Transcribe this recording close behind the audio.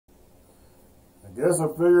guess I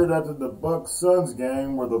figured after the Bucks-Suns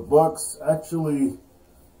game where the Bucks actually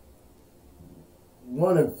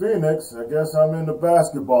won in Phoenix, I guess I'm in the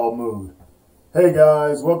basketball mood. Hey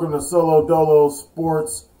guys, welcome to Solo Dolo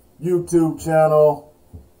Sports YouTube channel.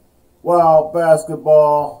 Wow,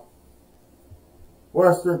 basketball.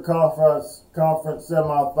 Western Conference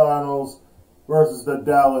Semifinals versus the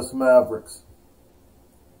Dallas Mavericks.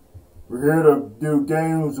 We're here to do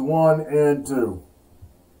games 1 and 2.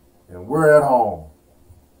 And we're at home.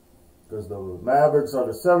 Because the Mavericks are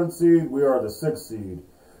the 7th seed, we are the 6th seed.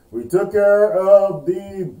 We took care of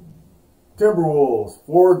the Timberwolves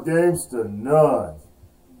 4-0.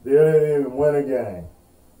 They didn't even win a game.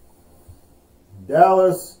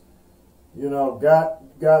 Dallas,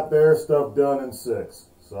 got their stuff done in 6.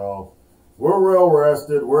 So we're well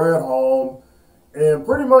rested. We're at home. And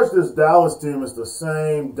pretty much this Dallas team is the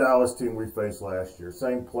same Dallas team we faced last year.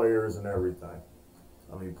 Same players and everything.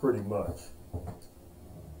 I mean, pretty much.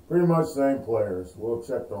 Pretty much same players. We'll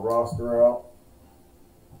check the roster out.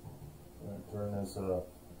 Turn this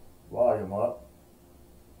volume up.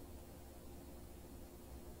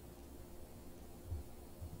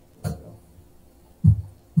 There we go.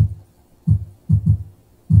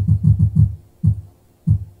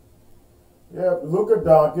 Yeah, Luka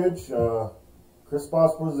Doncic,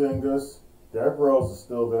 Kristaps Porzingis, Derrick Rose is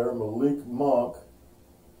still there, Malik Monk,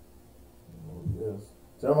 he is,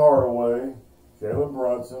 Tim Hardaway, Jalen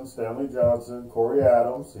Brunson, Stanley Johnson, Corey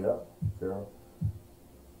Adams, yep, sure.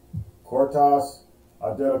 Kortas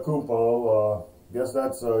Adetokounmpo, guess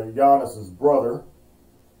that's Giannis's brother.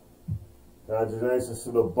 Congratulations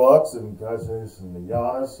to the Bucks and congratulations to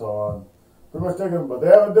Giannis on pretty much taking, but they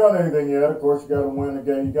haven't done anything yet. Of course, you got to win a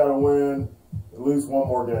game. You got to win at least one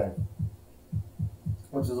more game,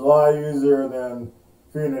 which is a lot easier than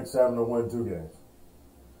Phoenix having to win 2 games.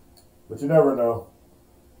 But you never know.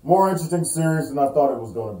 More interesting series than I thought it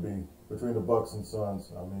was going to be between the Bucks and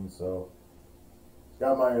Suns. I mean, so it's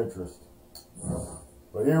got my interest.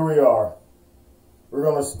 But here we are. We're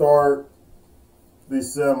going to start the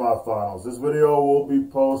semifinals. This video will be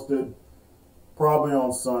posted probably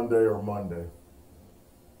on Sunday or Monday.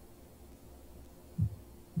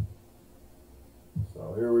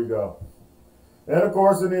 So here we go. And of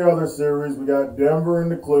course, in the other series, we got Denver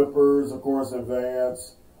and the Clippers, of course,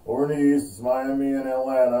 advance. Over in the East, it's Miami and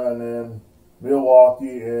Atlanta, and then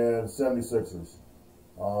Milwaukee and 76ers.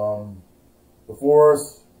 Before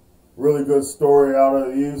us, really good story out of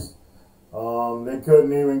the East. They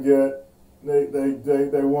couldn't even get,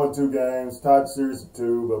 they won 2 games, tied the series of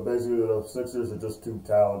 2, but basically the Sixers are just too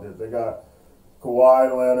talented. They got Kawhi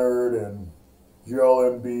Leonard and Joel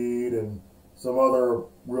Embiid and some other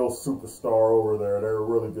real superstar over there. They're a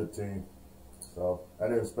really good team. So I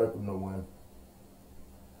didn't expect them to win.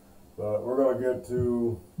 But we're going to get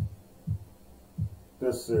to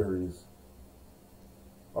this series.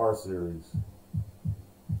 Our series.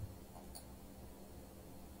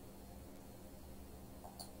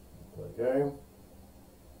 Okay.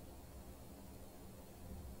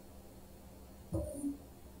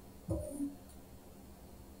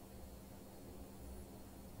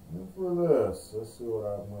 And for this, let's see what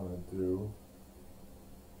I'm going to do.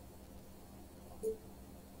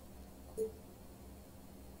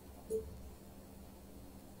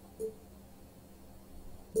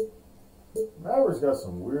 Mavericks got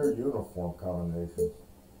some weird uniform combinations.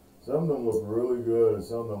 Some of them look really good and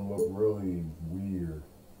some of them look really weird.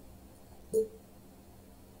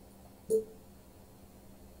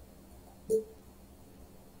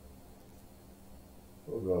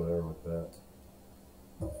 We'll go there with that.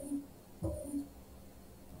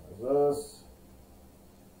 There's us.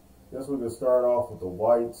 Guess we can start off with the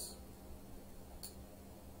whites.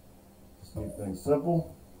 Just keep things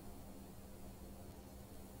simple.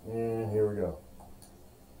 And here we go.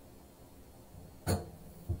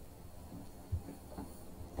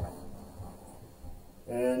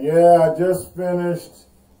 And yeah, I just finished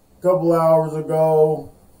a couple hours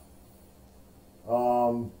ago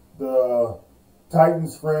the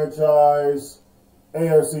Titans franchise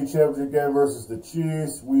AFC Championship game versus the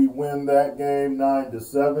Chiefs. We win that game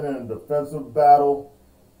 9-7 in a defensive battle.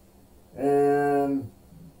 And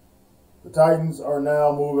the Titans are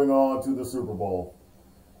now moving on to the Super Bowl.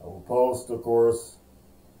 I will post, of course,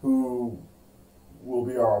 who will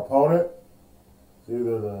be our opponent. It's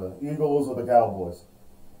either the Eagles or the Cowboys.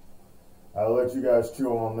 I'll let you guys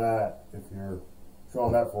chew on that if you're chewing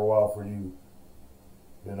on that for a while for you,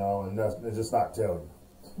 and that's just not tell you.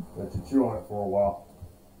 Let you chew on it for a while.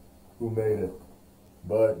 Who made it?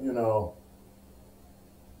 But, if you know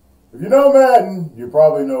Madden, you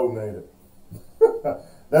probably know who made it.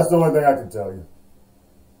 That's the only thing I can tell you.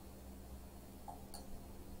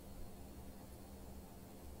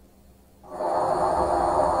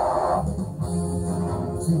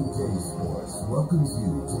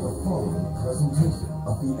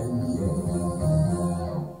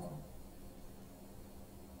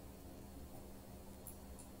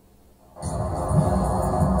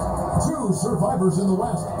 survivors in the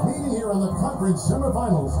West, meeting here in the conference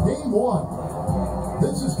semifinals, Game 1.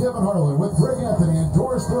 This is Kevin Harlan with Greg Anthony and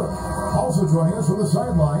Doris Burke. Also joining us from the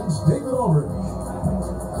sidelines, David Aldridge.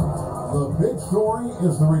 The big story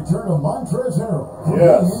is the return of Montrezl Harrell from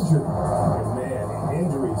being injured. Man,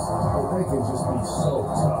 injuries, they can just be so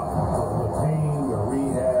tough. The pain, the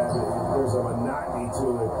rehab, there's a monotony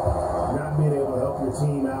to it. Not being able to help your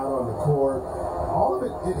team out on the court. All of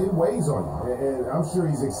it weighs on you. And I'm sure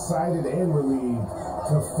he's excited and relieved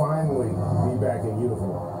to finally be back in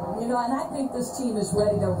uniform. You know, and I think this team is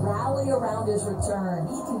ready to rally around his return.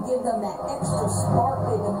 He can give them that extra spark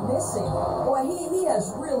they've been missing. Boy, he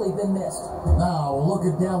has really been missed. Now, look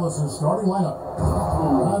at Dallas's starting lineup.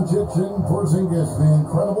 Doncic and Porzingis, the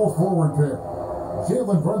incredible forward pair.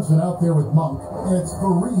 Jalen Brunson out there with Monk, and it's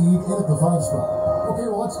Fareed in at the 5 spot. Okay,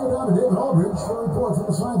 well, let's go down to David Aldridge for a report from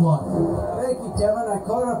the sideline. Thank you, Kevin. I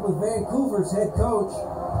caught up with Vancouver's head coach.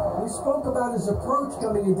 We spoke about his approach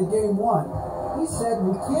coming into Game 1. He said,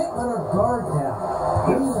 we can't let our guard down.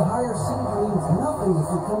 Winning the higher seed means nothing if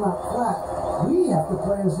we come out flat. We have to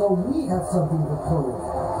play as though we have something to prove.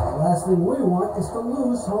 The last thing we want is to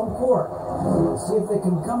lose home court. We'll see if they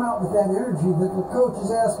can come out with that energy that the coach is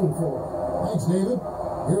asking for. Thanks, David.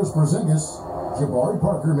 Here's Porzingis. Jabari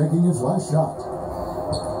Parker making his last shot.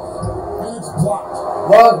 And it's blocked.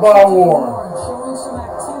 Blocked by Warren. Showing some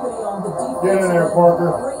activity on the defense. Get in there,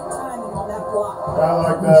 Parker. Great timing on that block. I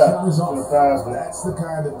like that. That's the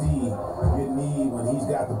kind of D you need when he's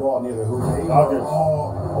got the ball near the hoop. They are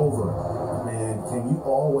all over. Man, can you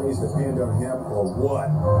always depend on him or what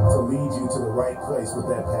to lead you to the right place with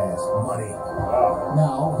that pass? Money. Wow.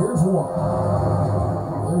 Now, here's Warren.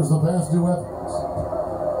 There's the pass to Evans.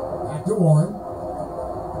 Back to Warren.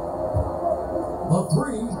 The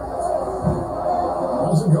 3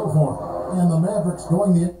 doesn't go for him. And the Mavericks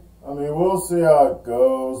going the... I mean, we'll see how it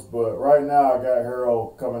goes, but right now I got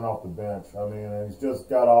Harrell coming off the bench. I mean, he's just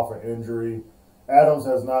got off an injury. Adams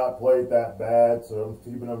has not played that bad, so I'm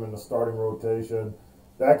keeping him in the starting rotation.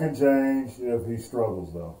 That can change if he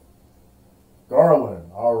struggles, though.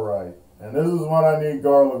 Garland, all right. And this is what I need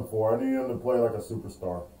Garland for. I need him to play like a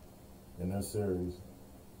superstar in this series.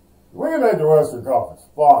 We made the Western Conference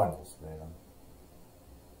Finals, man.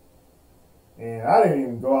 And I didn't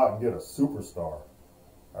even go out and get a superstar.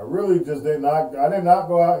 I really just did not. I did not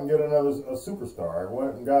go out and get a superstar. I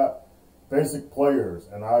went and got basic players,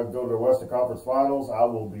 and I go to the Western Conference Finals. I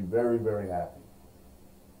will be very, very happy.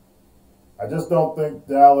 I just don't think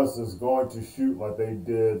Dallas is going to shoot like they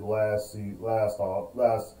did last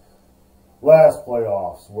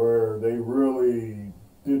playoffs, where they really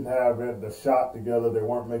didn't have the shot together. They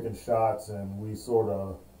weren't making shots, and we sort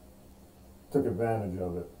of took advantage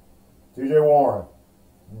of it. T.J. Warren,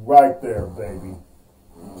 right there, baby.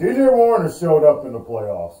 T.J. Warren has showed up in the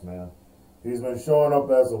playoffs, man. He's been showing up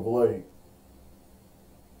as of late.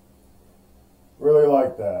 Really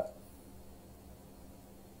like that.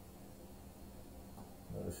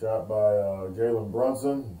 Another shot by Jalen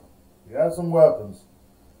Brunson. He has some weapons.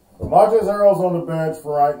 But Montrezl Harrell's on the bench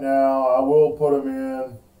for right now. I will put him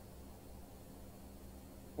in.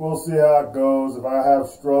 We'll see how it goes. If Adam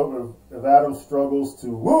struggles to...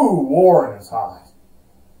 Woo! Warren is hot.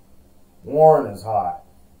 Warren is hot.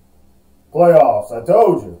 Playoffs, I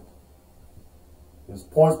told you. His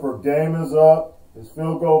points per game is up. His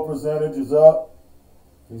field goal percentage is up.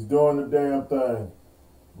 He's doing the damn thing.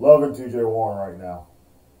 Loving T.J. Warren right now.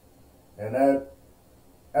 And that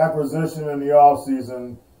acquisition in the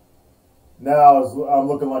offseason, now I'm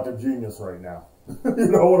looking like a genius right now. You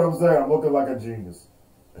know what I'm saying? I'm looking like a genius.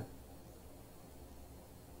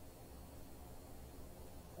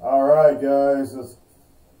 All right, guys. Let's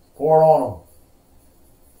pour it on them.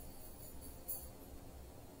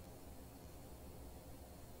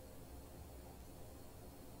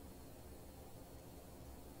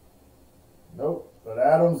 Nope. But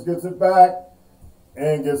Adams gets it back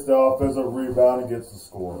and gets the offensive rebound and gets the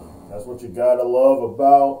score. That's what you got to love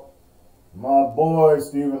about my boy,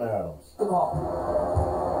 Steven Adams.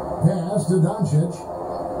 Pass to Doncic.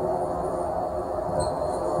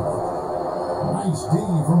 Nice D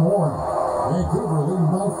from Warren. Vancouver leading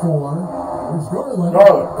by 4. There's Garland.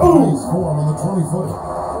 Nice form on the 20-footer.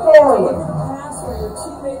 Garland. Pass where your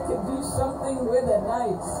teammate can do something with it.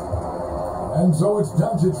 Nice. And so it's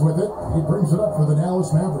Doncic with it. He brings it up for the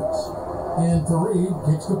Dallas Mavericks. And Fareed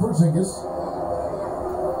kicks to Porzingis.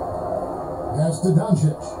 Pass to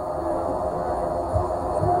Doncic.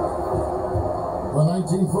 The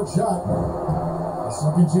 19-foot shot. A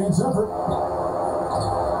second chance effort.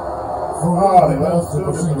 They left to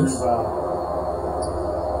Porzingis.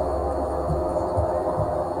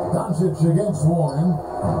 Doncic against Warren.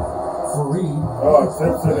 Fareed. Oh,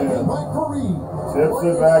 tips it in. By Fareed. Tips What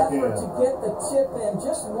it an back effort in. to get the tip in,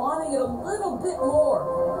 just wanting it a little bit more.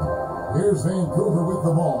 Here's Vancouver with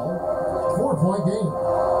the ball. 4-point game.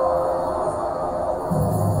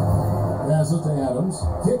 Passes to Adams.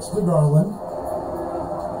 Kicks to Garland.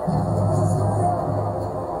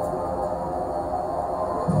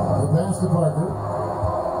 The pass to Parker.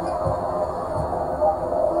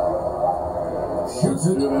 Shoots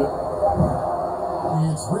it.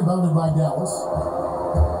 It's rebounded by Dallas.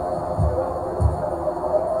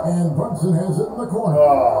 And Brunson has it in the corner.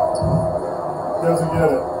 Oh, doesn't get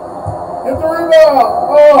it. Get the rebound.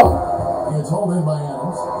 Oh, It's hauled in by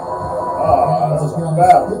Adams. oh, Adams has that's got his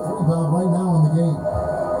bad. 5th rebound right now in the game.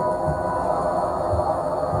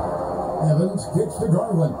 Evans kicks to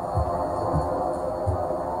Garland.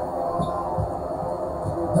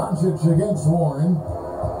 Doncic against Warren.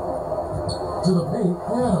 To the paint.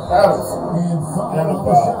 Adams. And foul on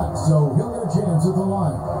the shot, so he'll get a chance at the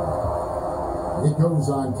line. It goes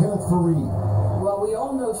on Kenneth Fareed. Well, we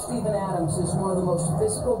all know Steven Adams is one of the most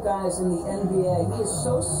physical guys in the NBA. He is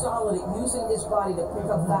so solid at using his body to pick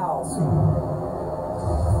up fouls.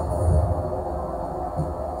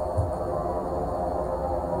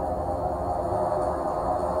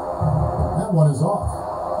 That one is off.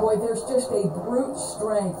 Boy, there's just a brute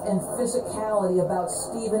strength and physicality about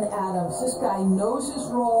Steven Adams. This guy knows his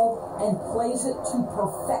role and plays it to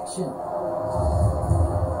perfection.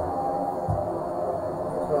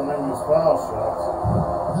 Gonna make these foul shots.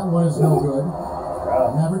 That one is no good.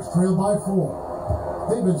 Mavericks trail by 4.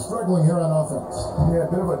 They've been struggling here on offense. Yeah,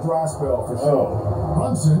 a bit of a dry spell for sure.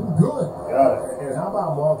 Brunson, good. Got it. And how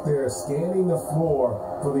about Mark there scanning the floor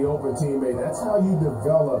for the open teammate? That's how you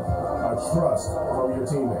develop a trust from your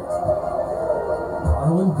teammates.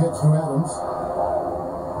 Garland gets to Adams.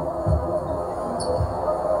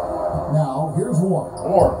 Now, here's Warren.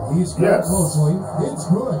 Warren. He's got Yes. closely. It's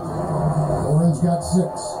good. Warren's got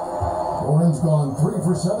 6. Warren's gone 3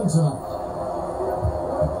 for 7 tonight.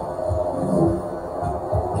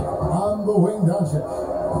 On the wing, Doncic.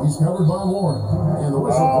 He's covered by Warren. And the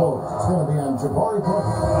whistle blows. It's going to be on Jabari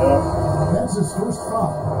Parker. That's his first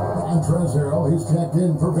foul. And Trezero, he's checked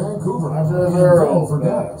in for Vancouver. Trezero. And for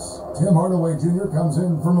Dallas. Tim Hardaway Jr. comes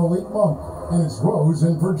in for Malik Monk. And it's Rose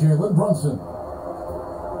in for Jalen Brunson.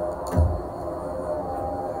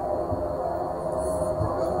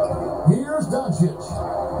 Here's Doncic.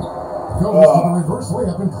 Goes to the reverse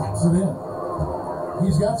layup and claps it in.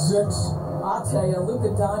 He's got 6. I'll tell you, Luka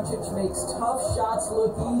Doncic makes tough shots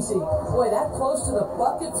look easy. Boy, that close to the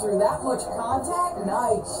bucket through that much contact,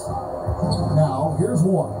 nice. Now, here's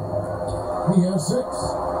Warren. He has 6.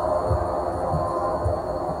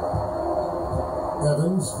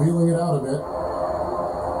 Evans feeling it out a bit.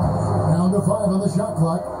 Down to 5 on the shot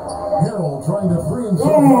clock. Harold trying to free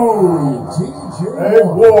himself. And T.J.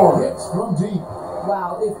 Warren hits from deep.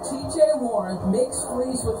 Wow, if T.J. Warren makes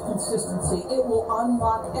threes with consistency, it will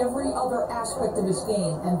unlock every other aspect of his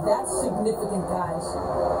game, and that's significant, guys.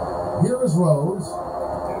 Here is Rose.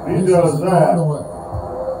 If he does that,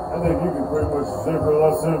 I think you can pretty much zipper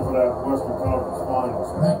us in for that Western Conference Finals.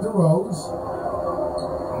 Back to Rose.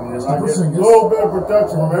 And if I get a little bit of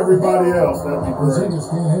protection from everybody else, that'd be great. Porzingis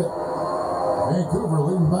can't hit. Vancouver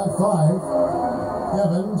leading by 5.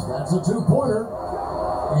 Evans, that's a 2-pointer.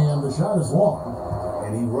 And the shot is long.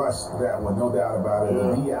 And he rushed that one, no doubt about it.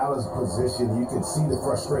 When he out of his position, you can see the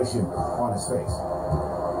frustration on his face.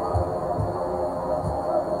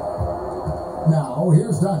 Now,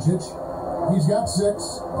 here's Doncic. He's got 6.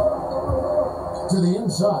 To the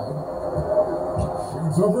inside.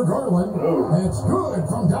 Shoots over Garland. That's good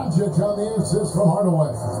from Doncic on the assist from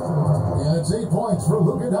Hardaway. And it's 8 points for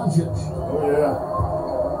Luka Doncic. Oh, yeah.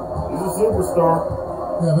 He's a superstar.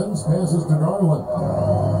 Evans passes to Garland.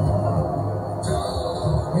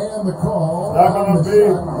 And the call Not gonna on the be.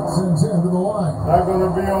 shot sends him to the line. Not going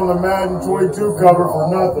to be on the Madden 22 cover for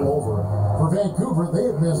nothing. For Vancouver, they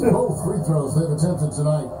have missed both free throws they've attempted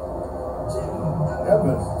tonight.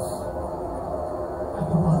 Evans.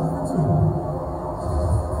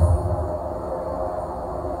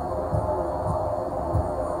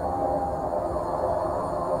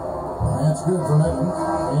 That's good from Evans.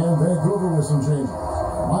 And Vancouver with some changes.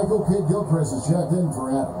 Michael Kidd-Gilchrist is checked in for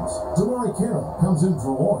Adams. Tamari Carroll comes in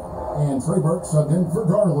for Warren. And Trey Burke subbed in for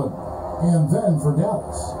Garland. And then for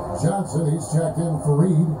Dallas, Johnson, he's checked in for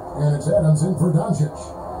Reed. And it's Adams in for Doncic.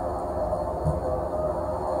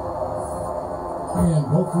 And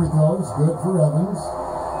both free throws, good for Evans.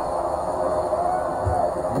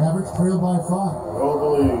 Mavericks trail by 5. Hold the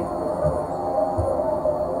lead.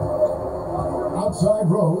 Outside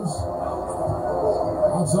Rose.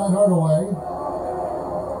 Outside Hardaway.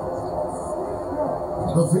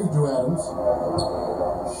 The feed to Adams.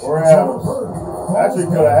 Or Adams. Actually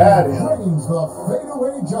could have had him. Drains the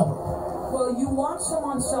fadeaway jumper. Well, you want some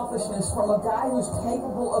unselfishness from a guy who's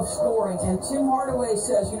capable of scoring, and Tim Hardaway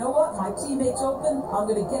says, you know what, my teammate's open, I'm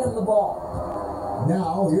going to get him the ball.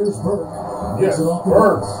 Now, here's Burke. Yes,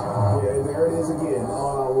 Burke. Yeah, there it is again.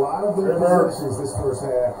 On a lot of their possessions this first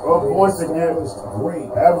half. 12 points again.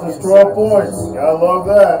 Great. Averages 12 points. Gotta love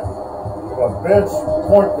that. A bench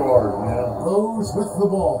point guard, man. Rose with the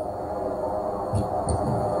ball.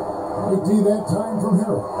 Big D that time from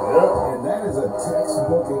Harold. Yep. And that is a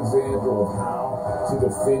textbook example of how to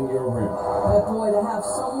defend your rim. Boy, to have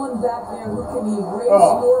someone back there who can erase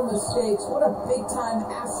your mistakes, what a big-time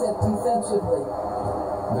asset defensively.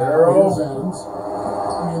 Here's Adams.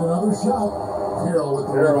 And another shot. Carroll with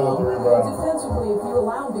the rebound. Well, defensively, if you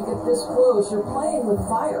allow him to get this close, you're playing with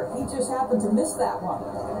fire. He just happened to miss that one.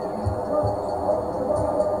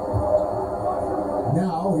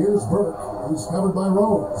 Now, here's Burke, who's covered by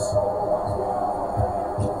Rose.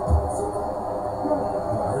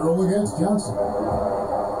 Harold against Johnson.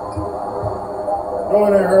 Go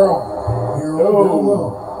in there, Harold. Harold down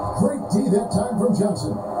low. Great D that time from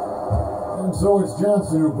Johnson. And so it's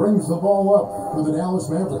Johnson who brings the ball up for the Dallas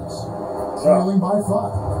Mavericks. Trailing by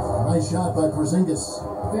 5. Nice shot by Porzingis.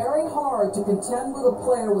 Very hard to contend with a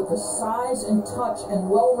player with the size and touch and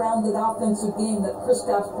well-rounded offensive game that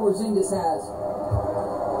Kristaps Porzingis has.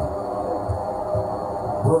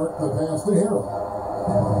 Burke, the pass to Harold.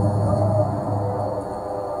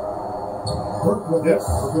 Burke with it.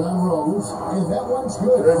 Looking on Rose. And that one's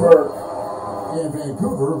good. Hey, Burke. And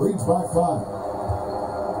Vancouver leads by 5.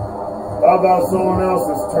 How about someone else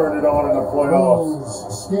that's turned it on in the playoffs?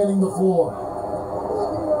 Rose scanning the floor.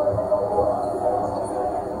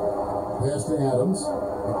 Pass to Adams.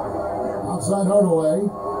 Outside Hardaway.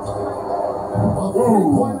 A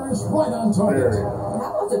three-pointer is right on target.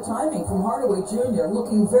 How about the timing from Hardaway Jr.,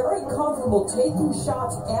 looking very comfortable taking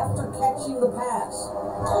shots after catching the pass.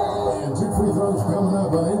 And 2 free throws coming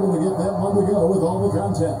up, unable to get that one to go with all the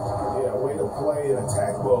contact. Yeah, way to play in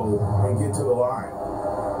attack mode and get to the line.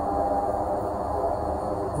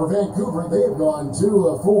 For Vancouver, they have gone 2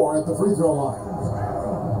 of 4 at the free throw line.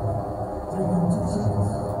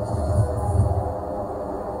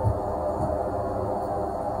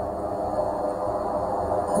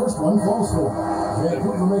 First one falls for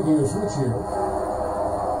Vancouver making a switch here.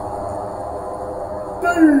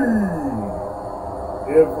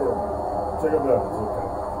 Yeah, check him out. It's okay.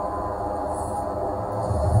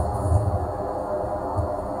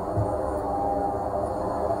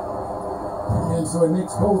 And so he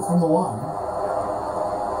makes both from the line.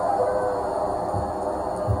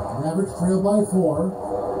 Mavericks trail by 4.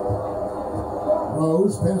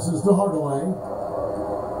 Rose passes to Hardaway.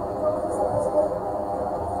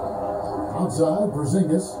 Outside,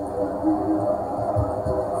 Porzingis.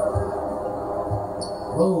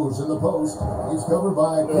 Rose in the post. He's covered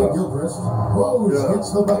by Kate Gilchrist. Rose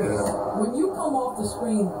hits the bucket. When you come off the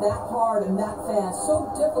screen that hard and that fast, so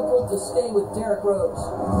difficult to stay with Derrick Rose.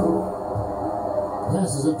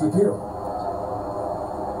 Passes it to Carroll.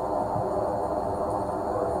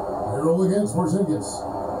 Carroll against Porzingis.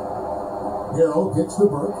 Carroll kicks to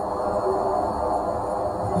Burke.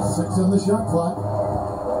 6 on the shot clock.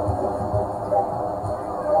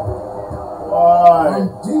 From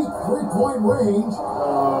deep three-point range.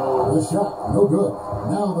 The shot, no good.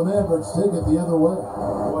 Now the Mavericks take it the other way.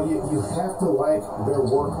 Well, you have to like their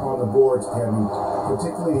work on the boards, Kevin,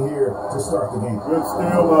 particularly here to start the game. Good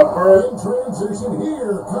steal by Burke. In transition,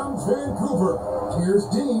 here comes Vancouver. Here's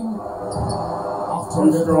Dean. Off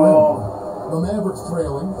target at the rim. The Mavericks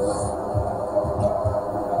trailing.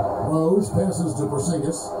 Rose passes to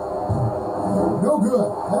Porzingis. No good.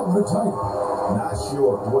 That would have tied. Not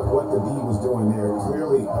sure what the D was doing there.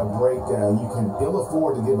 Clearly a breakdown. You can ill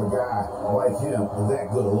afford to give a guy like him that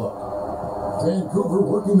good a look. Vancouver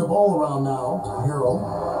working the ball around now. Hero.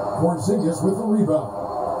 Porzingis with the rebound.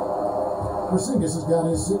 Porzingis has got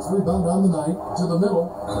his 6th rebound on the night. To the middle.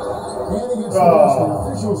 And he gets the basket.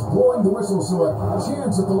 Officials blowing the whistle, so a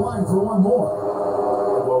chance at the line for one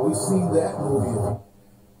more. Well, we've seen that movie.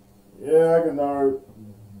 Yeah, I can know.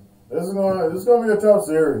 This is gonna be a tough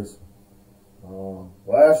series.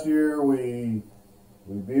 Last year we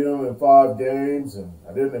beat them in 5 games, and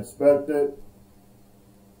I didn't expect it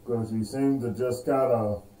because we seemed to just kind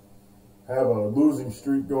of have a losing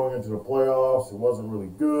streak going into the playoffs. It wasn't really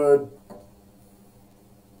good,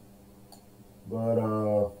 but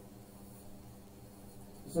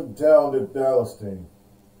it's a talented Dallas team,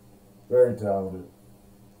 very talented.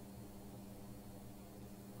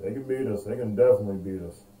 They can beat us. They can definitely beat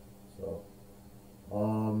us. So,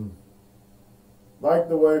 like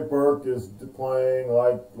the way Burke is playing,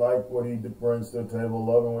 like what he brings to the table,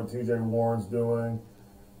 loving what TJ Warren's doing.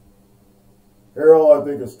 Harrell, I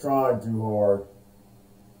think, is trying too hard.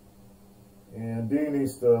 And Dean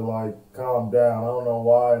needs to, like, calm down. I don't know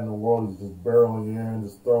why in the world he's just barreling in,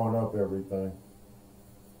 just throwing up everything.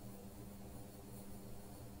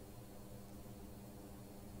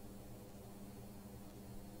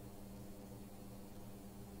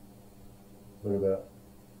 Look at that.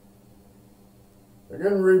 They're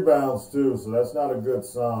getting rebounds too, so that's not a good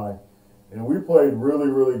sign. And we played really,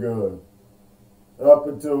 really good up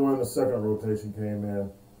until when the second rotation came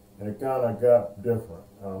in, and it kind of got different.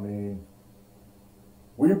 I mean,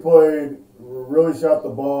 we played, really shot the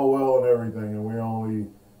ball well and everything,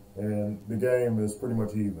 and the game is pretty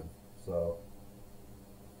much even. So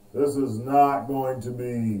this is not going to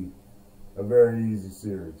be a very easy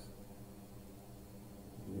series.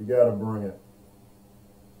 You got to bring it.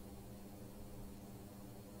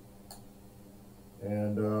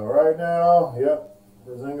 And right now, yep,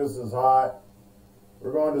 Porzingis is hot.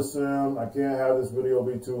 We're going to sim. I can't have this video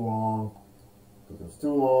be too long. If it's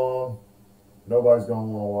too long, nobody's going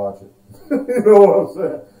to want to watch it. You know what I'm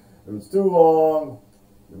saying? If it's too long,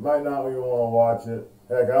 you might not even want to watch it.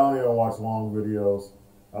 Heck, I don't even watch long videos.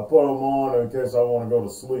 I put them on in case I want to go to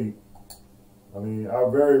sleep. I mean, I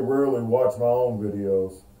very rarely watch my own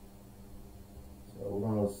videos. So we're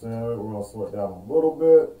going to sim it. We're going to slow it down a little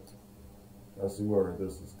bit. Let's see where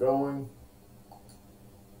this is going.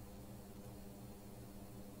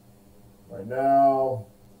 Right now,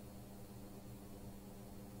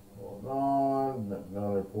 hold on.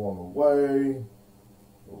 Now they're pulling away,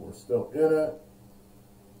 but we're still in it.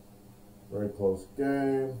 Very close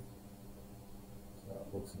game.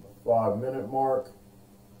 That looks in the 5-minute mark.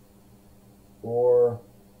 4.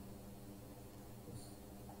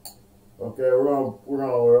 Okay, we're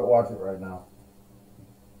gonna watch it right now.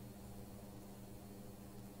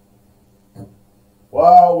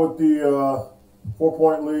 Wow, with the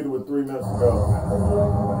 4-point lead with 3 minutes to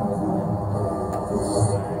go.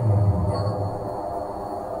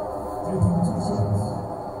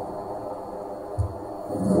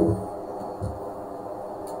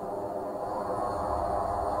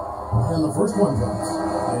 And the first one drops.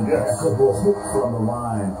 Impeccable hook from the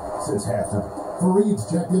line since halftime. Fareed's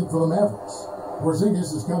checked in for the Mavericks.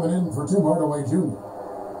 Porzingis is coming in for Tim Hardaway Jr.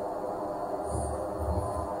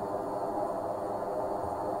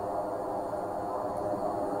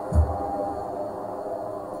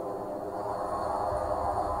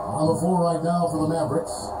 On the floor right now for the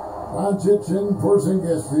Mavericks, Doncic and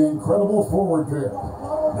Porzingis, the incredible forward pair.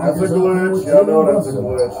 That's a glitch. I know that's a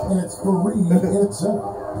glitch. And it's Fareed in its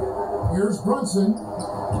center. Here's Brunson.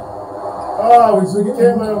 Oh, we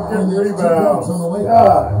can't let him get rebounds.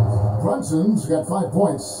 God. Brunson's got 5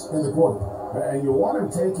 points in the quarter. And you want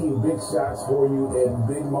him taking big shots for you in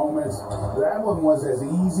big moments. That one was as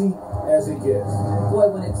easy as it gets.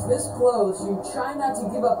 Boy, when it's this close, you try not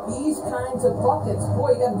to give up these kinds of buckets.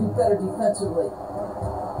 Boy, you got to do better defensively.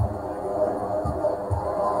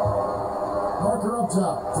 Parker up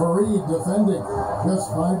top. Fareed defending.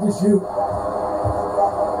 Just 5 to shoot.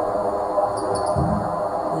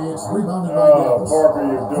 It's rebounded by Dallas. Parker,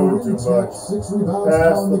 you're doing too much. 6 rebounds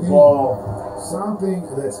Pass in the the ball. Something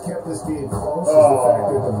that's kept this game close is the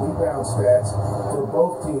fact that the rebound stats for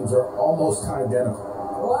both teams are almost identical.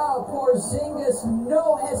 Wow, Porzingis,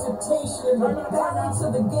 no hesitation in the balance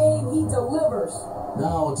of the game. He delivers.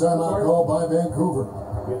 Now a timeout called by Vancouver.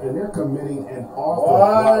 And they're committing an awful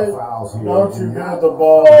lot of fouls here. Don't you get the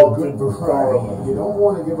ball good to Garland? You don't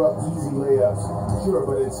want to give up easy layups, sure,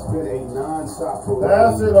 but it's been a non-stop parade.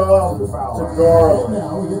 Pass it off to And Garland.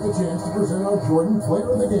 now we get the chance to present our Jordan player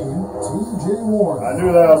of the game, TJ Warren. I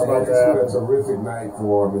knew that was about to It's been a happen. terrific night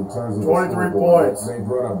for him in terms of 23 the scoreboard. points. They've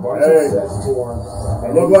run a bunch Hey, of sets for him.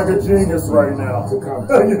 I look like a genius right now. To come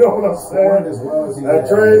You know what I'm saying? as well as he That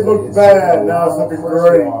has. trade looked It's bad. taken a Now it's lot of looking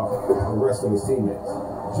pressure great. off the rest of his teammates.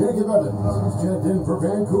 Jacob Evans is checked in for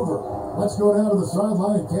Vancouver. Let's go down to the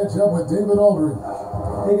sideline and catch up with David Aldridge.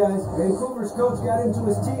 Hey guys, Vancouver's coach got into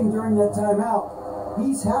his team during that timeout.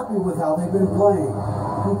 He's happy with how they've been playing.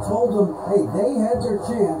 He told them, hey, they had their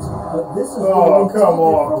chance, but this is Oh, what we come take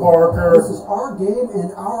it on, from Parker. them. This is our game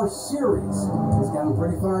and our series. He's got him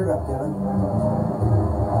pretty fired up, Kevin.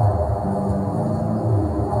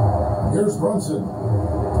 Here's Brunson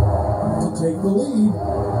to take the lead.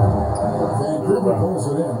 Vancouver pulls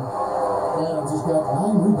it in. Adams has got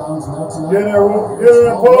 9 rebounds now tonight. Get in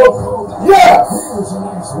there, Pope. Yes! Here's a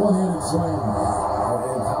nice one-handed slam.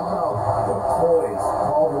 And how about the poise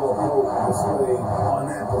Caldwell Pope swing on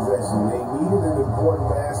that possession. They needed an important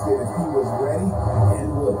basket if he was ready and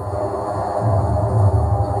willing.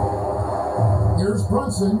 Here's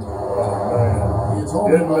Brunson. Oh, man. It's all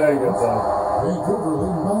Didn't make it, though. Vancouver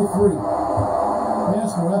leading by 3.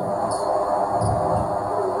 Pass to Evans.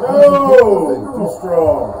 No! Too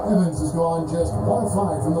strong. Evans has gone just 1 of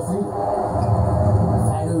 5 from the field.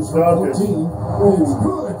 Fires for Doncic. 14. It's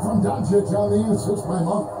good from Doncic on the assist by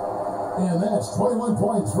Monk. And that's 21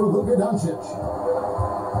 points for Luka Doncic.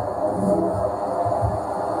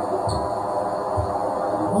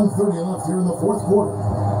 1:30 left here in the fourth quarter.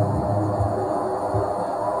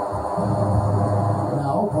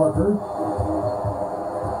 Now Parker.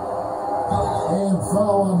 And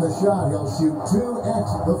foul on the shot. He'll shoot 2 at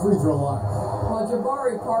the free throw line. Well,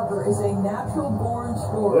 Jabari Parker is a natural-born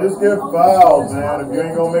scorer. Just get fouled, man, if you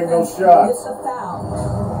ain't gonna make no shots. It's a foul.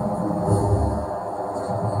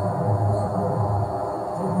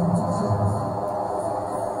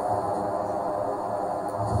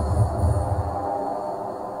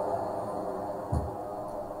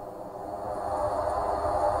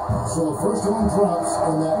 So the first one drops,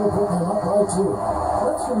 and that will put them up by 2.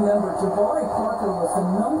 Let's remember, Jabari Parker was the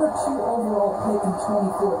number 2 overall pick in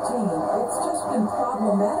 2014. It's just been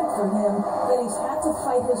problematic for him that he's had to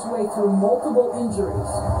fight his way through multiple injuries.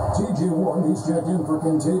 T.J. Warren, he's checked in for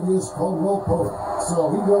Contavious Caldwell-Pope.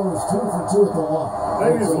 So he goes 2 for 2 at the line. I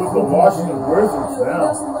think he's with the Washington Wizards He now.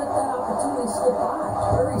 doesn't let that opportunity slip by.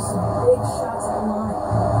 Buries some big shots at the line.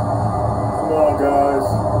 Come on, guys.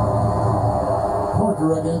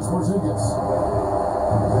 Parker against Porzingis.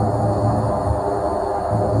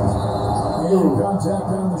 And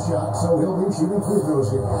contact on the shot, so he'll be shooting free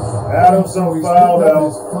throws here. Adamson He's fouled picked up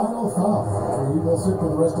out. his final foul, and he will sit for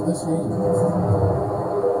the rest of this game. And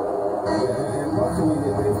luckily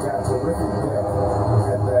they've got terrific depth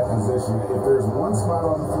at that position. If there's one spot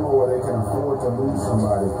on the floor where they can afford to lose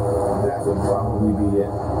somebody, that would probably be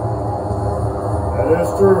it. That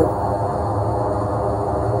is true.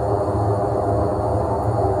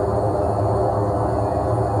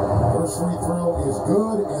 First free throw is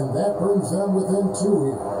good, and that brings them within 2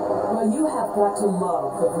 here. Well, you have got to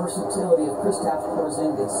love the versatility of Kristaps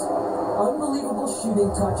Porzingis. Unbelievable shooting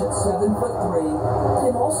touch at 7'3",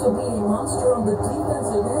 can also be a monster on the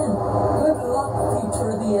defensive end. Good luck, future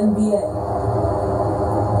of the NBA.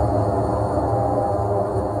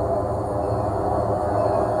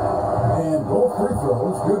 And both free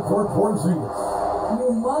throws good for Porzingis.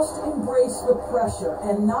 You must embrace the pressure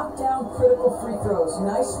and knock down critical free throws.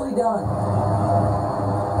 Nicely done.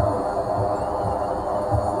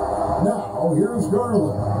 Now, here's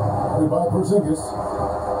Garland. Played by Porzingis.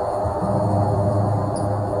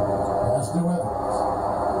 Pass to Evans.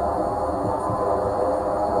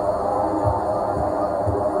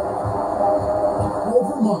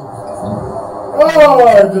 Over Monk. Oh,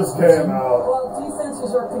 it just came out. Well,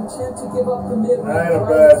 defenses are content to give up the mid-range. That ain't a right?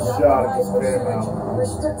 bad It's not shot. a It high just came percentage, out.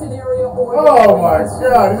 restricted area or... Oh, my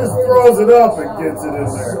God. He just throws it up and gets it in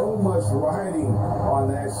there. So much riding on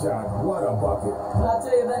that shot. What a bucket. I'll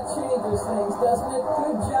tell you, that changes things, doesn't it?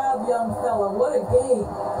 Good job, young fella. What a game.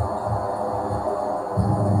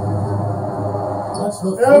 That's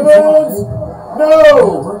the Evans! 3-5. No!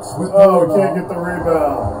 Mavericks with the Oh, rebound. can't get the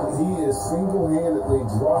rebound. He is single-handedly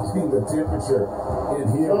dropping the temperature in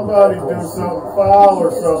here. Somebody do something, foul or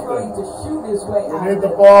He is something. trying to shoot his way We out need of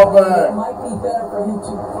the it. ball back. It might be better for him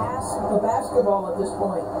to pass the basketball at this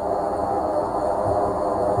point.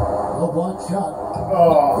 No block shot.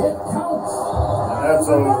 Oh, It counts. that's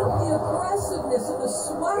What over. about the aggressiveness and the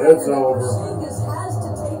swagger It's that over. Porzingis has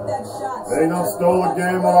to take that shot? They done stole a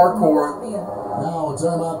game on our court. Now a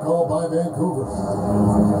timeout called by Vancouver.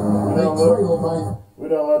 We They don't trail by...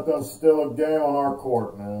 let them steal a game on our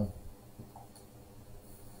court, man.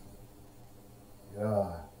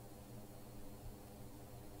 God.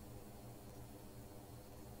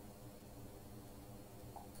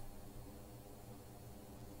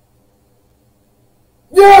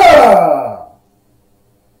 Yeah!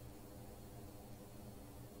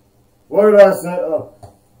 What did I say?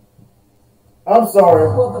 I'm sorry.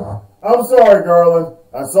 I'm sorry, Garland.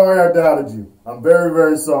 I'm sorry I doubted you. I'm very,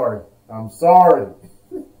 very sorry. I'm sorry.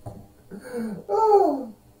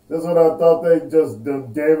 Oh, that's what I thought they just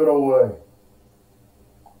gave it away.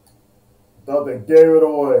 Thought they gave it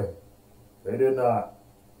away. They did not.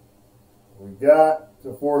 We got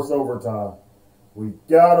to force overtime. We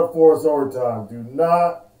got to force overtime. Do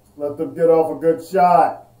not let them get off a good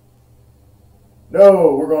shot.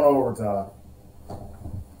 No, we're going to overtime.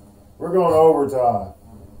 We're going to overtime.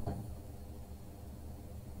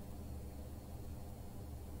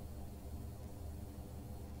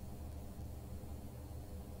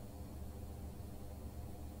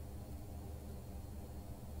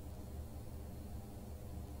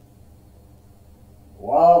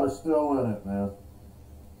 Wild are still in it, man.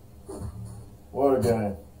 What a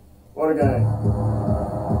game. What a game.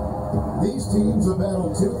 These teams have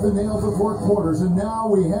battled tooth and nail for 4 quarters, and now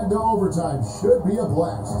we head to overtime. Should be a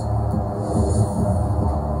blast.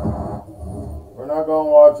 We're not going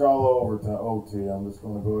to watch all overtime OT. I'm just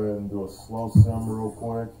going to go ahead and do a slow sim real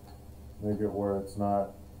quick. Make it where it's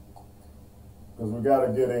not. Because we got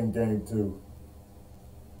to get in game 2.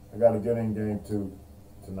 I got to get in game 2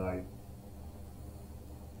 tonight.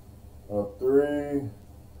 A 3,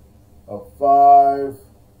 a 5.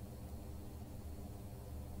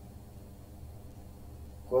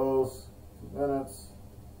 Close. 2 minutes.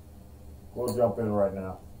 We'll jump in right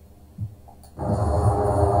now.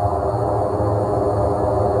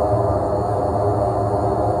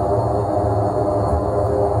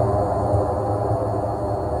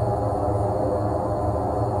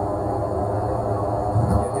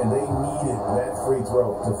 Free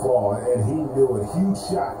throw to fall, and he knew a huge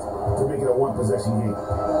shot to make it a 1-possession game.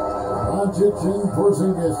 Doncic and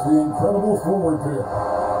Porzingis, the incredible forward pair.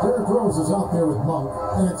 Derrick Rose is out there with Monk,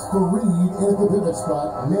 and it's Fareed at the pivot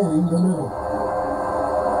spot, manning the middle.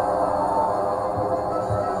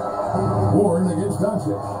 Warren against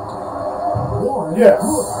Doncic. Warren. Yes.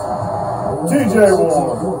 TJ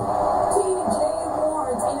Warren. TJ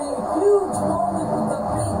Warren's in a huge moment with the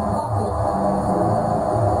big bucket.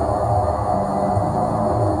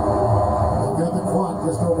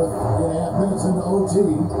 Just over 3.5 minutes into OT.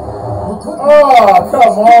 Oh,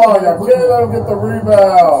 come on. You can't let him get the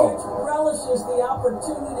rebound. Relishes the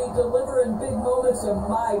opportunity to deliver in big moments, and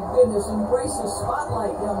my goodness, embrace the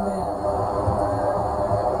spotlight, young man.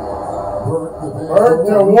 Burt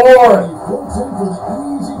to Warren. He quotes in for the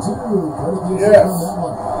easy 2. Yes. On that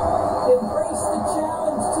one. Embrace the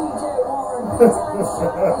challenge, TJ Warren. Big time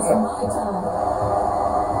shot is my time.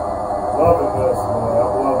 Loving this, man.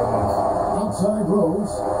 I'm loving this. Outside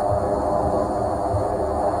Rose.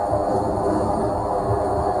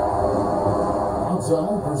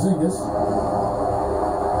 Outside Porzingis.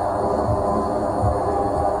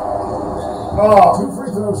 Oh. 2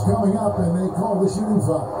 free throws coming up, and they call the shooting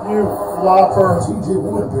foul. You flopper. TJ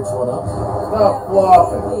Warren picks one up. Stop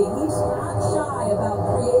flopping. He's not shy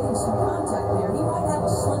about creating some contact there. He might have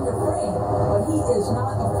a slender frame, but he is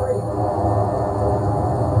not afraid.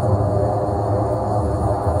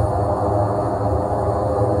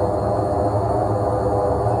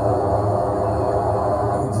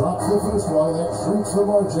 The first one that shrinks the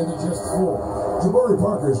margin to just 4. Jabari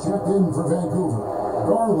Parker's checked in for Vancouver.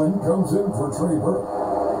 Garland comes in for Trey Burke.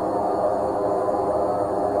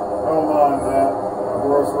 Don't mind that.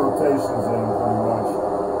 Worst rotations in, pretty much.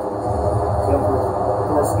 Except for, of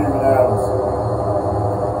course, Steven Adams.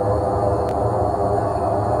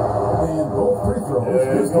 And both free throws.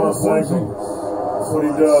 Yeah, he's going to sink them. That's what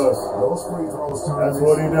he does. Those free throws turn That's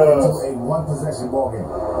what he does. into a 1-possession ball game.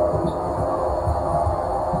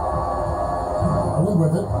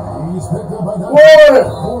 With it. He's picked up by Warren!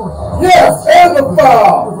 Yes! And the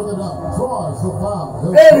foul! Draws the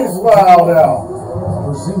foul. And he's fouled out.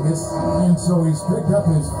 Porzingis, and so he's picked up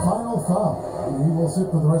his final foul. And he will sit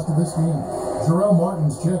for the rest of this game. Jarrell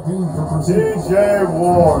Martin's checked in for Porzingis. TJ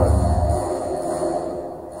Warren.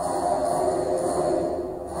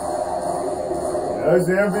 Yeah, he's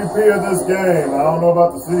the MVP of this game. I don't know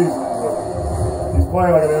about the season, but he's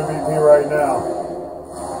playing like an MVP right now.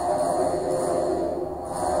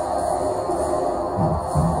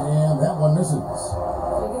 One misses.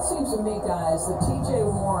 It seems to me, guys, that TJ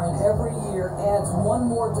Warren every year adds one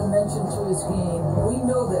more dimension to his game. We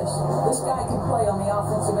know this. This guy can play on the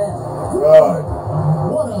offensive end. Right.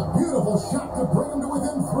 What a beautiful shot to bring him to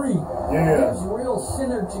within 3. Yeah. There's real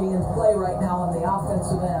synergy in play right now on the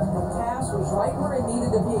offensive end. The pass was right where it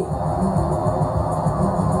needed to be.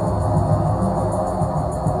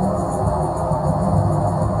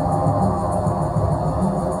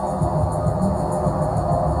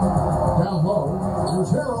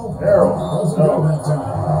 Harold. Doesn't go that time.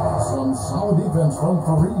 Some solid defense from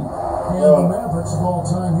Fareed. And the Mavericks have all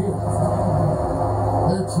time here.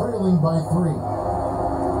 They're trailing by 3.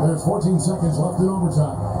 There's 14 seconds left in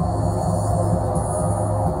overtime.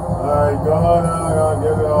 All right, go on,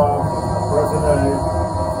 get it off. Press an A.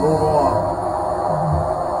 Move on.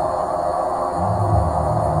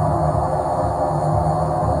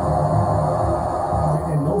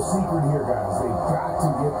 And no secret here, guys. They've got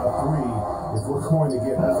to get a 3 if we're going to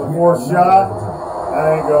get. That's a 4th shot.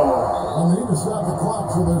 That ain't going. And they need to stop the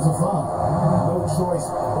clock, so there's a foul. No choice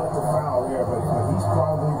but to foul there, but he's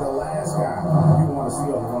probably the last guy you want to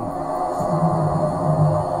see on the run.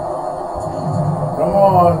 Come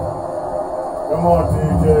on. Come on,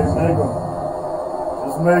 TJ. Make them.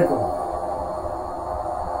 Just make them.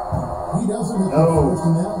 wasn't at the first,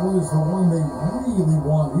 and that was the one they really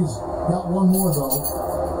won. He's got one more, though.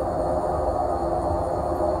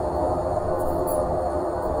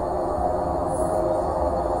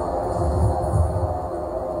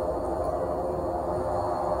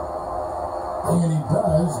 And he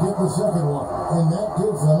does get the second one, and that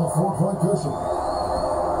gives them a 4-point cushion.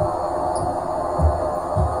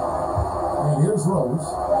 And here's Rose.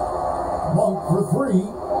 Monk for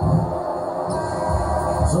 3.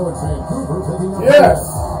 So it's Vancouver picking up. Yes!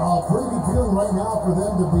 A pretty good feeling right now for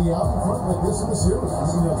them to be out in front like this in the series.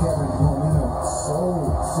 You know, Kevin, momentum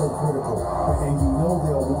so critical. And you know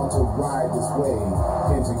they'll want to ride this wave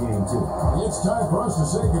into game 2. It's time for us to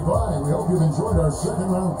say goodbye. We hope you've enjoyed our second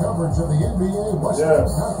round coverage of the NBA Western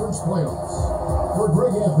Conference Playoffs. For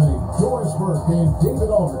Greg Anthony, Doris Burke, and David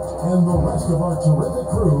Aldrich, and the rest of our terrific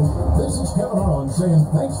crew, this is Kevin Harlan saying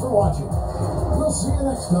thanks for watching. We'll see you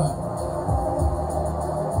next time.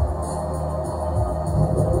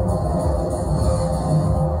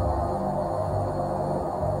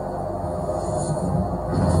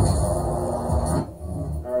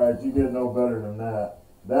 You get no better than that.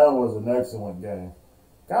 That was an excellent game.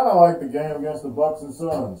 Kind of like the game against the Bucks and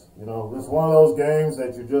Suns. You know, it's one of those games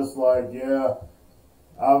that you're just like, yeah,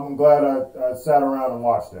 I'm glad I sat around and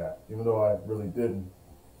watched that, even though I really didn't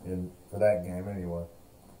for that game anyway.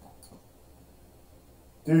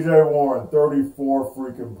 TJ Warren, 34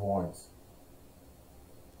 freaking points.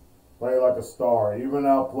 Played like a star. Even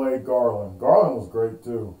outplayed Garland. Garland was great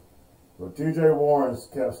too. But TJ Warren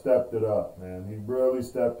stepped it up, man. He really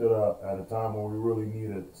stepped it up at a time when we really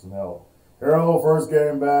needed some help. Harrell, first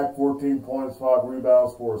game back, 14 points, 5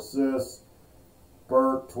 rebounds, 4 assists.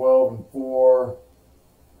 Burke, 12 and 4.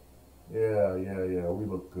 Yeah, we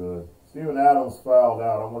look good. Steven Adams fouled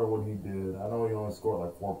out. I wonder what he did. I know he only scored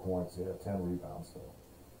like 4 points. He had 10 rebounds, though.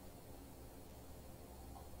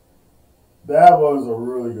 That was a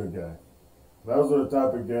really good game. Those are the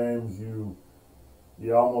type of games you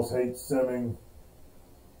almost hate simming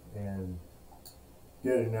and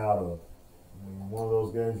getting out of. I mean, one of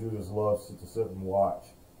those games you just love to sit and watch.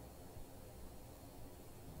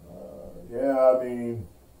 Yeah, I mean,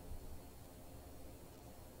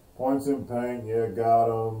 points in paint, yeah, got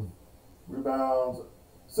them. Rebounds,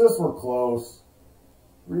 assists were close.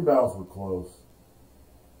 Rebounds were close.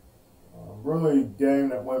 Really, game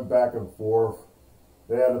that went back and forth.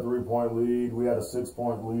 They had a 3-point lead. We had a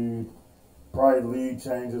 6-point lead. Probably lead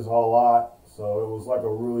changes a lot, so it was like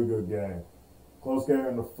a really good game. Close game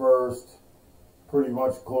in the first, pretty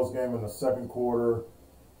much close game in the second quarter,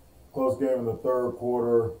 close game in the third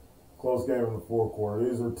quarter, close game in the fourth quarter.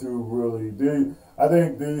 These are two really, I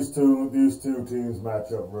think these two teams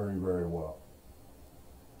match up very, very well.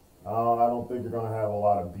 I don't think you're going to have a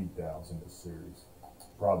lot of beatdowns in this series.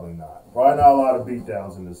 Probably not. Probably not a lot of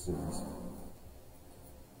beatdowns in this series.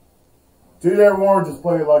 TJ Warren just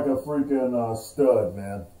played like a freaking stud,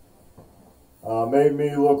 man. Made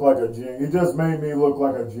me look like a genius. He just made me look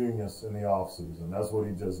like a genius in the offseason. That's what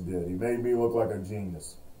he just did. He made me look like a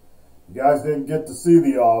genius. You guys didn't get to see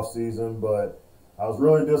the offseason, but I was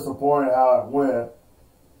really disappointed how it went.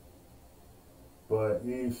 But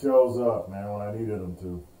he shows up, man, when I needed him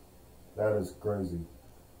to. That is crazy.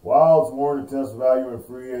 Wild's warranted test value in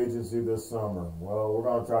free agency this summer. Well, we're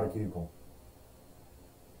going to try to keep him.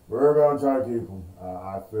 We're going to try to keep him,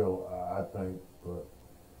 I think. But,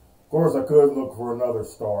 of course, I could look for another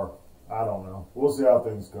star. I don't know. We'll see how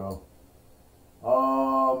things go.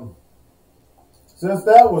 Since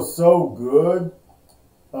that was so good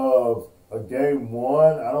of a game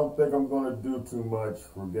 1, I don't think I'm going to do too much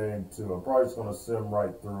for game 2. I'm probably just going to sim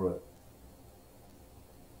right through it.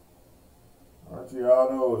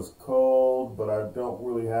 Arciano is cold, but I don't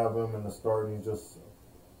really have him in the starting. He's just...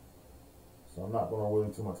 So I'm not going to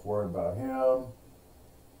really too much worry about him.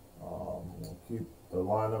 We'll keep the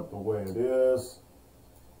lineup the way it is.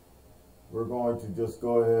 We're going to just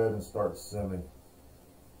go ahead and start simming.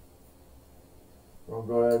 We're going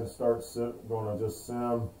to go ahead and start going to just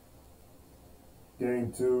sim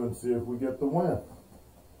game 2 and see if we get the win.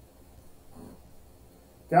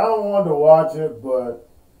 Kind of wanted to watch it, but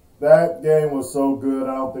that game was so good,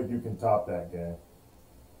 I don't think you can top that game.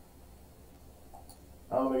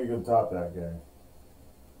 I don't think you can top that game.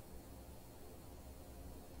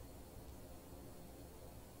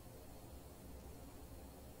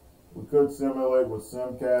 We could simulate with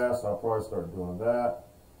Simcast. I'll probably start doing that.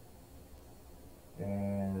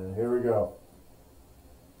 And here we go.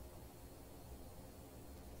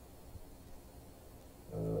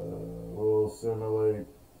 We'll simulate.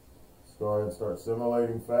 Go ahead and start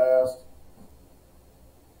simulating fast.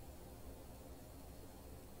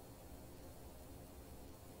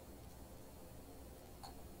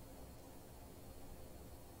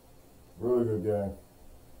 good game.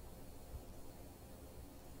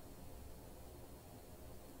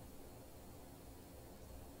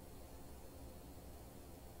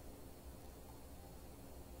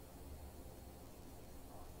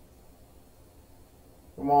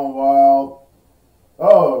 Come on, Wild.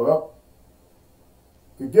 Oh, well.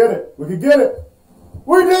 Could get it. We could get it.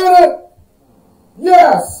 We did it!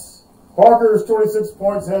 Yes! Parker's 26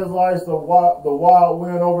 points headlights the Wild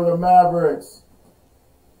win over the Mavericks.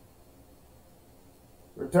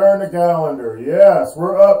 Return to calendar. Yes,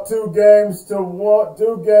 we're up 2 games to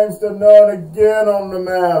none again on the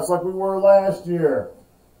Mavs like we were last year.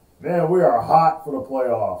 Man, we are hot for the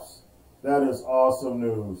playoffs. That is awesome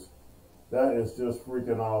news. That is just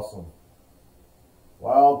freaking awesome.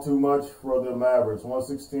 Wild too much for the Mavericks.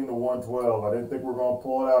 116 to 112. I didn't think we were going to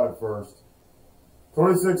pull it out at first.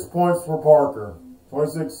 26 points for Parker.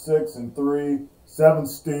 26, 6, and 3. 7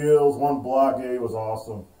 steals, 1 block. Yeah, he was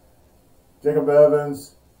awesome. Jacob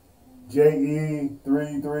Evans, J.E.,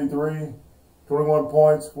 3, 3, 3. 21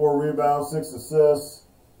 points, 4 rebounds, 6 assists.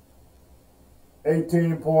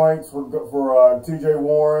 18 points for T.J.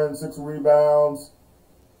 Warren, 6 rebounds.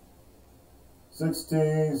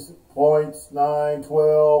 16 points, 9,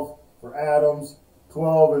 12 for Adams.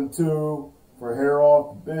 12 and 2 for Hare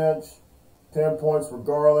off the bench. 10 points for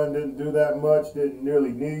Garland. Didn't do that much. Didn't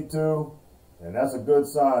nearly need to. And that's a good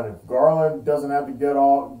sign. If Garland doesn't have to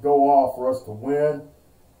go off for us to win,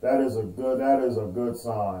 that is a good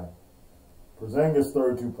sign. Porzingis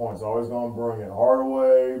 32 points. Always going to bring it.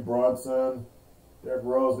 Hardaway, Brunson, Derrick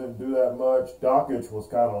Rose didn't do that much. Doncic was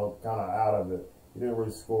kind of out of it. He didn't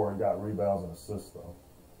really score. He got rebounds and assists though.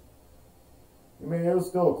 I mean, it was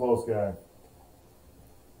still a close game.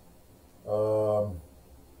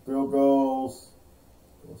 Field goals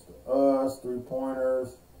goes to us.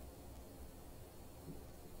 3-pointers.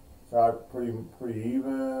 Shot pretty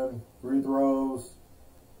even. Free throws.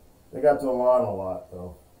 They got to the line a lot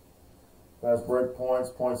though. Fast break points,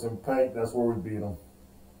 points in paint. That's where we beat them.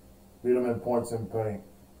 Beat them in points in paint.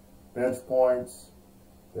 Bench points.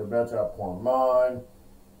 Their bench outperformed mine.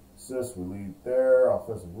 Assists, we lead there.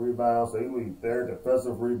 Offensive rebounds, they lead there.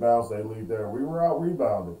 Defensive rebounds, they lead there. We were out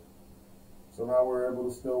rebounded. Somehow we were able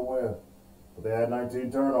to still win. But they had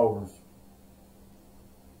 19 turnovers.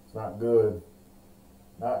 It's not good.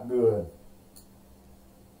 Not good.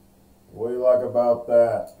 What do you like about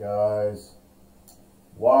that, guys?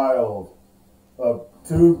 Wild. Up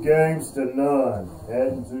 2 games to none.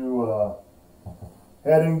 Heading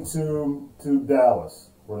to Dallas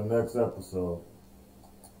for the next episode.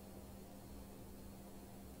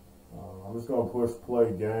 I'm just going to push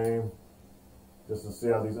play game just to see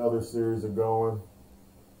how these other series are going.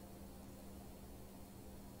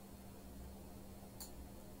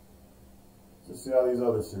 Just see how these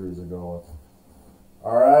other series are going.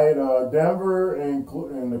 All right, Denver and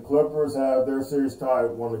the Clippers have their series tied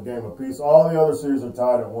at 1 game apiece. All the other series are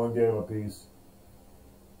tied at 1 game apiece.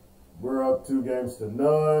 We're up 2 games to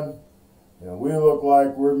none, and we look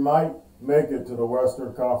like we might make it to the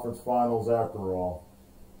Western Conference Finals after all,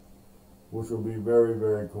 which will be very,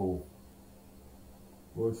 very cool.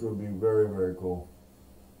 Which will be very, very cool.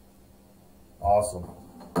 Awesome.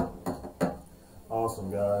 Awesome,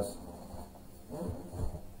 guys.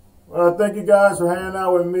 Well, thank you guys for hanging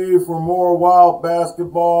out with me for more Wild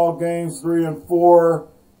basketball. Games 3 and 4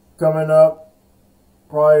 coming up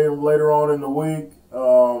probably later on in the week.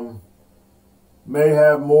 May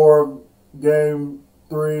have more Game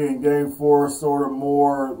 3 and Game 4, sort of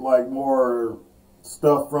more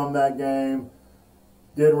stuff from that game.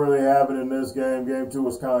 Didn't really have it in this game. Game 2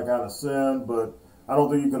 was kind of sin, but I don't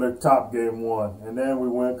think you could have topped Game 1. And then we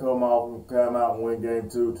come out and win Game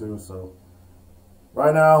 2 too. So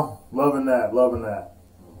right now, loving that. Well,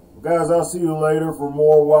 guys, I'll see you later for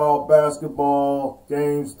more Wild basketball.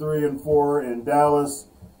 Games 3 and 4 in Dallas.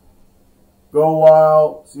 Go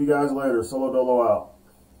Wild. See you guys later. Solo Dolo out.